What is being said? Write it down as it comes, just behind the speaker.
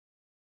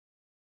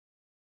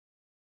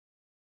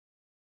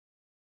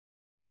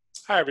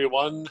Hi,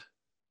 everyone.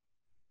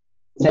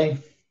 Hey,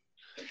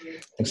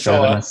 thanks for So,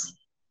 having us.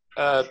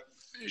 uh,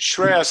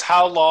 Shreyas,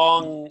 how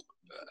long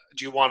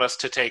do you want us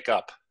to take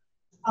up?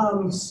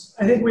 I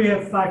think we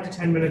have 5 to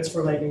 10 minutes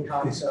for lightning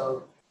talk,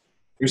 so.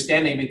 You're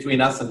standing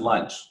between us and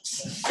lunch.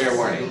 Fair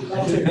warning.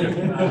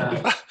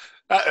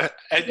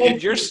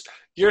 And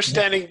you're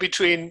standing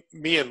between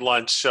me and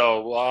lunch,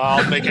 so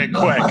I'll make it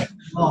quick.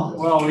 Well,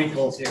 we're all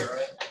equals here,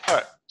 right? All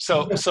right.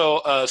 So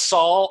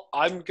Saul,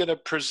 I'm going to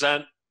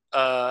present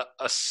a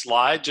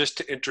slide just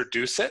to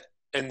introduce it,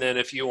 and then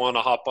if you want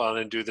to hop on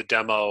and do the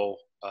demo,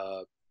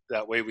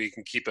 that way we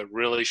can keep it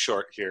really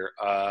short here.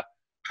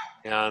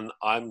 And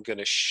I'm going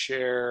to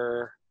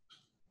share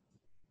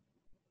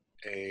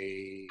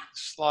a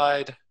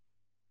slide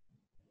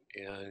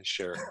and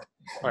share.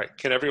 All right,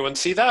 can everyone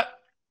see that?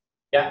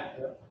 Yeah.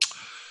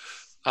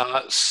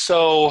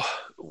 So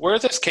where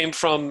this came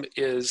from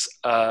is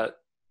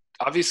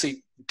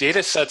obviously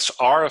data sets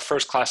are a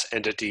first-class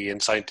entity in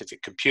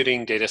scientific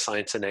computing, data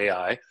science, and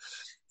AI.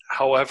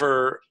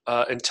 However,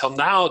 until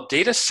now,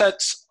 data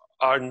sets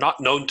are not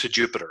known to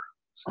Jupyter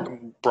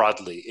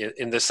broadly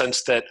in the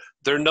sense that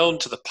they're known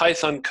to the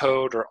Python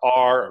code or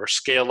R or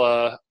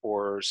Scala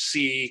or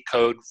C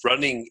code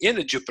running in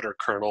a Jupyter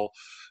kernel,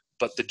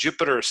 but the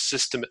Jupyter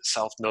system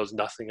itself knows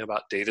nothing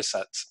about data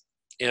sets.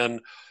 And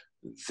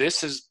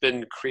this has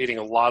been creating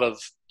a lot of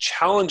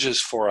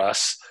challenges for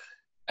us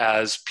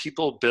as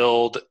people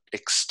build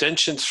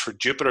extensions for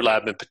Jupyter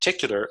Lab in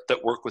particular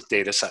that work with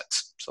data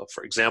sets. So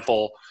for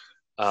example,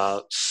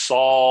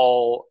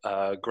 Saul,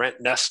 Grant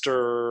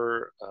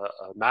Nestor,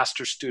 a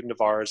master's student of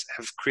ours,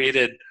 have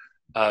created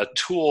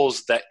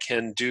tools that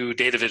can do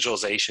data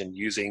visualization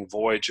using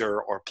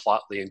Voyager or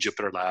Plotly in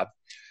Jupyter Lab.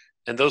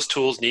 And those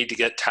tools need to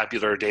get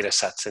tabular data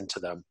sets into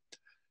them.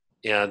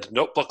 And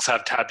notebooks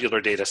have tabular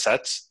data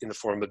sets in the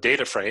form of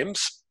data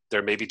frames.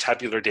 There may be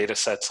tabular data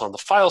sets on the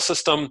file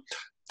system.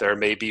 There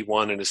may be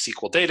one in a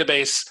SQL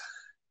database.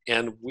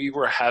 And we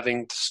were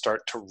having to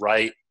start to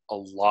write a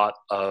lot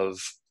of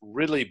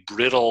really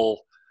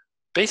brittle,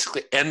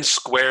 basically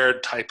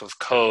n-squared type of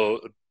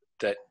code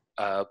that,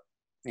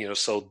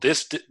 so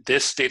this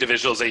data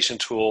visualization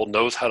tool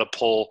knows how to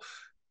pull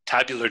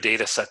tabular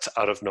data sets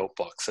out of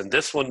notebooks. And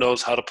this one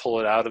knows how to pull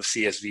it out of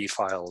CSV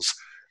files.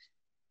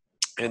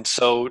 And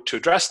so to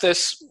address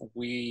this,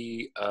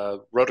 we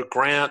wrote a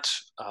grant.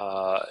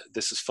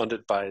 This is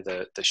funded by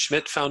the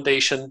Schmidt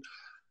Foundation.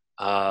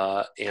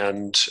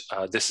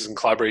 This is in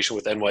collaboration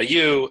with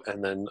NYU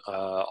and then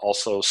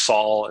also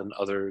Saul and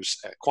others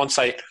at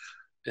Quantsite.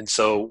 And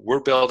so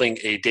we're building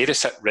a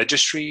dataset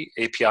registry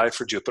API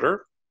for Jupyter,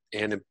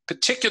 and in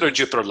particular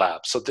Jupyter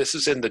Lab. So this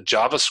is in the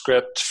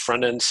JavaScript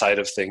front-end side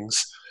of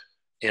things.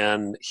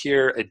 And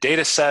here a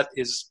dataset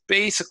is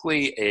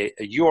basically a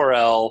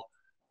URL,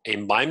 a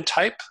MIME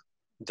type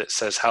that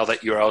says how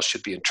that URL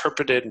should be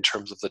interpreted in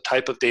terms of the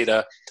type of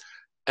data,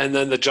 and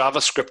then the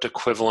JavaScript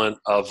equivalent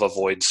of a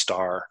void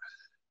star.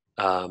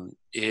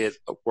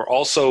 We're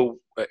also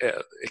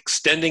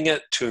extending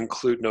it to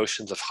include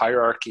notions of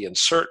hierarchy and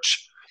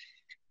search,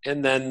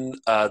 and then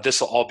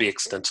this will all be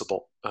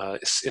extensible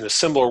in a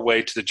similar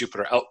way to the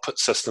Jupyter output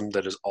system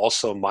that is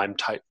also MIME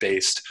type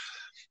based.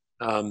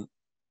 On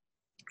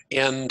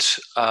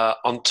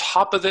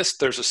top of this,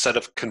 there's a set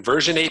of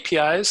conversion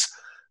APIs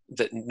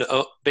that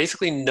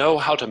basically know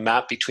how to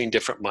map between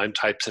different MIME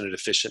types in an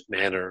efficient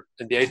manner.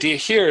 And the idea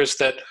here is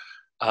that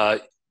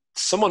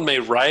someone may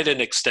write an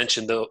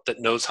extension that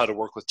knows how to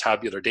work with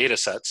tabular data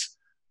sets,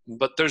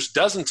 but there's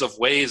dozens of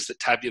ways that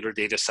tabular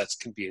data sets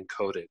can be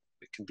encoded.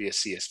 It can be a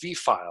CSV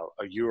file,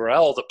 a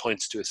URL that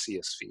points to a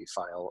CSV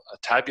file, a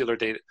tabular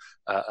data,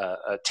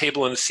 a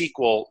table in a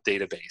SQL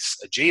database,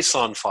 a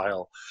JSON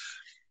file.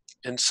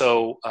 And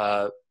so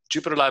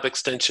Jupyter Lab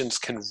extensions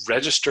can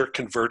register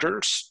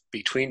converters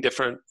between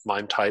different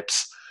MIME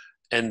types,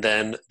 and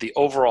then the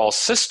overall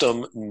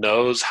system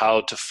knows how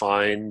to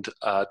find,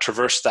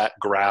 traverse that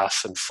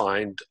graph and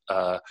find,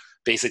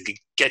 basically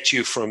get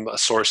you from a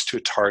source to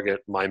a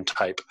target MIME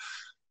type,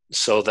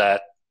 so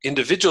that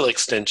individual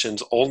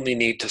extensions only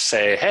need to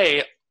say,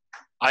 hey,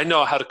 I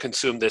know how to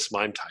consume this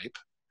MIME type.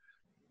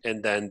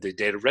 And then the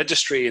data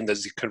registry and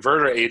the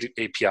converter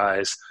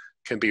APIs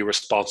can be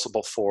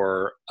responsible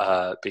for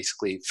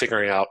basically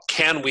figuring out,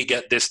 can we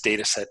get this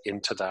data set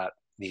into that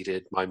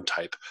needed MIME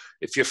type?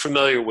 If you're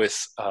familiar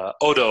with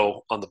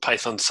Odo on the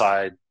Python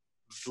side,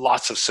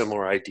 lots of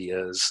similar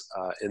ideas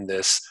in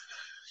this.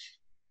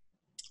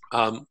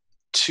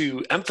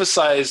 To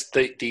emphasize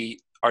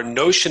our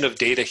notion of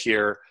data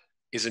here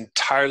is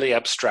entirely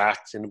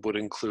abstract and would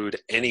include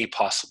any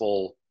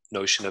possible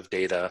notion of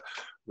data,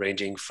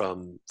 ranging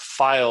from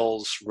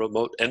files,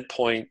 remote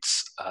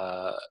endpoints,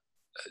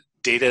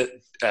 data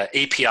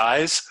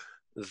APIs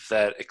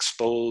that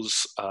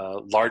expose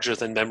larger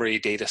than memory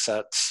data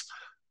sets,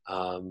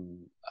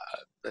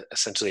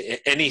 essentially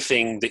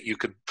anything that you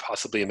could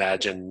possibly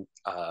imagine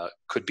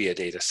could be a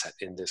data set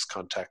in this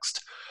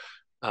context.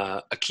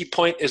 A key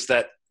point is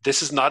that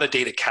this is not a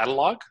data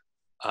catalog.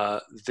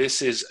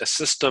 This is a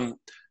system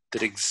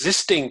that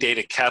existing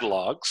data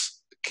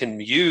catalogs can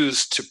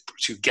use to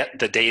to get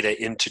the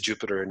data into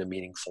Jupyter in a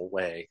meaningful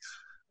way.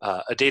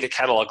 A data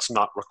catalog is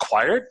not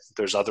required.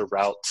 There's other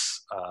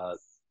routes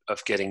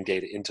of getting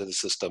data into the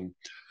system.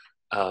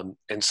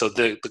 And so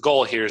the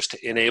goal here is to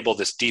enable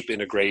this deep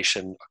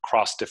integration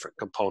across different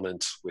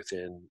components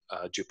within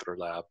Jupyter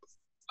Lab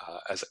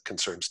as it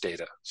concerns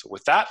data. So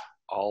with that,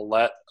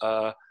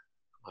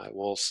 I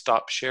will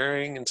stop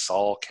sharing and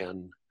Saul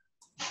can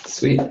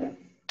Sweet.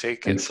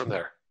 take Thanks. it from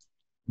there.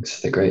 Thanks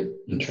for the great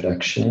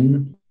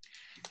introduction.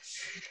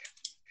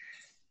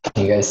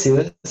 Can you guys see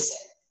this?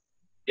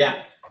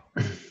 Yeah.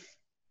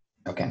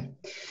 Okay.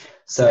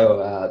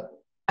 So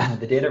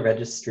the data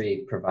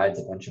registry provides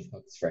a bunch of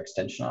hooks for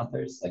extension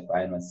authors, like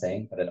Brian was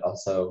saying, but it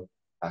also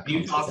You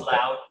comes talk with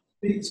loud.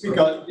 Speak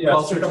up,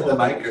 closer to the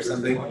mic or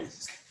something.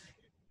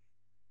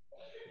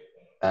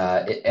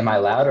 Am I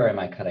loud or am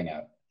I cutting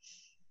out?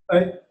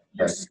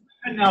 Yes,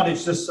 and now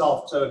it's just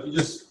soft, so if you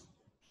just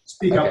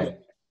speak Okay.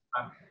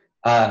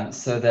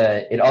 So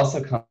it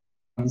also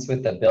comes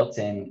with the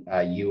built-in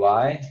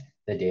UI,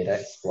 the Data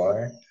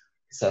Explorer,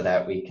 so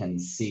that we can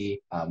see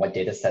what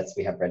data sets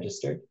we have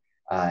registered.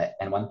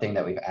 And one thing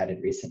that we've added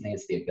recently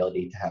is the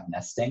ability to have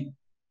nesting.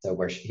 So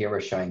we're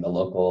showing the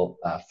local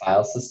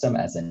file system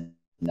as a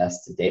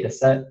nested data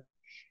set.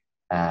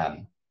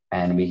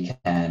 And we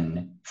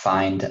can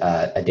find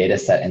a data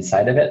set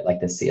inside of it, like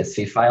the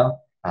CSV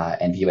file,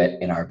 and view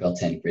it in our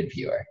built-in grid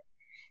viewer.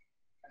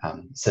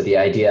 So the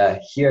idea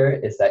here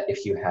is that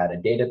if you had a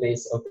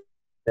database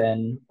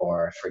open,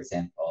 or for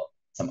example,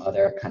 some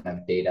other kind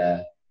of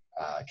data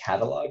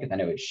catalog, then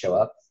it would show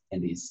up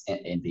in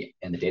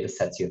the data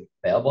sets you have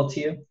available to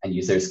you, and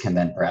users can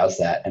then browse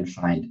that and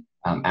find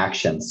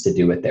actions to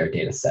do with their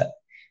data set.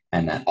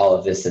 And that all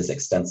of this is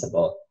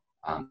extensible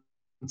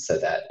so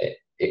that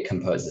it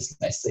composes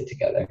nicely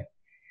together.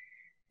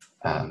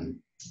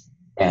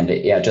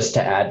 Yeah, just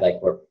to add, like,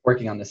 we're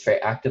working on this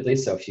very actively.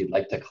 So if you'd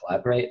like to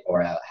collaborate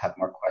or have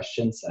more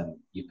questions,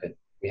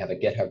 we have a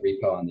GitHub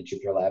repo on the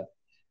Jupyter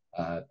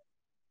Lab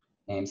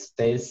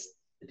namespace,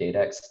 the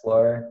Data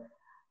Explorer.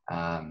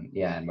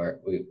 Yeah, and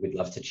we'd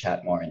love to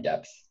chat more in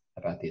depth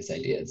about these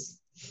ideas.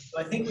 So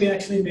I think we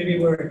actually maybe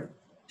were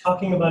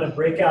talking about a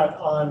breakout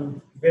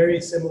on very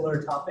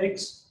similar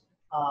topics.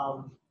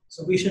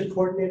 So we should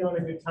coordinate on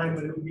a good time,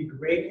 but it would be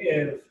great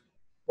if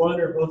one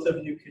or both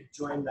of you could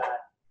join that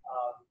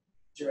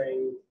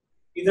during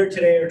either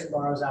today or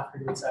tomorrow's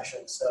afternoon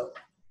session. So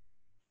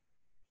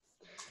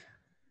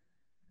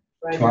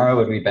tomorrow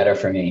would be better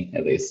for me,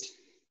 at least.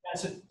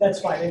 Yeah, so that's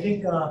fine. I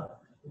think I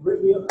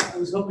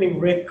was hoping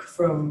Rick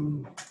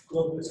from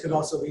Globus could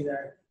also be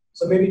there.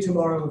 So maybe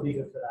tomorrow would be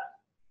good for that.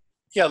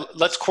 Yeah,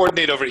 let's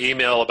coordinate over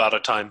email about a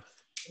time.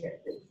 Okay.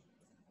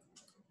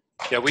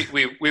 Yeah,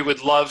 we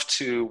would love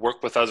to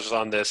work with others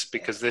on this,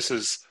 because this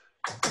is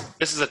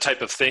a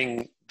type of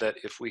thing that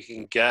if we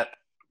can get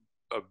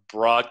a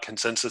broad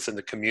consensus in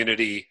the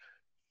community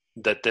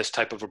that this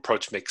type of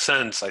approach makes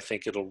sense, I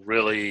think it'll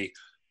really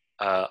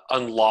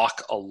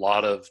unlock a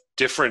lot of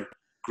different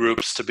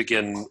groups to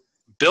begin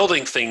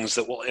building things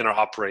that will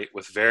interoperate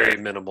with very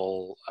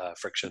minimal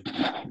friction.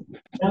 Now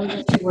we're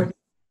actually working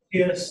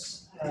with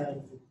Pius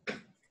and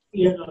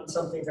Ian on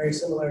something very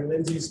similar.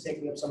 Lindsay's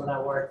taking up some of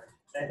that work.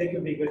 And I think it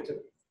would be good to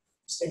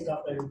sync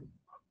up and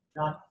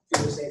not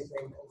do the same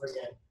thing over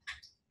again.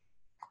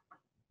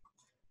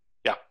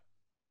 Yeah.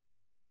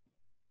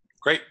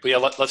 Great. But yeah,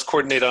 let's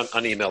coordinate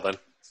on email then.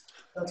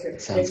 Sounds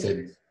good. Sounds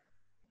good.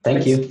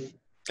 Thank you.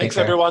 Thanks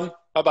everyone.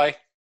 Bye-bye.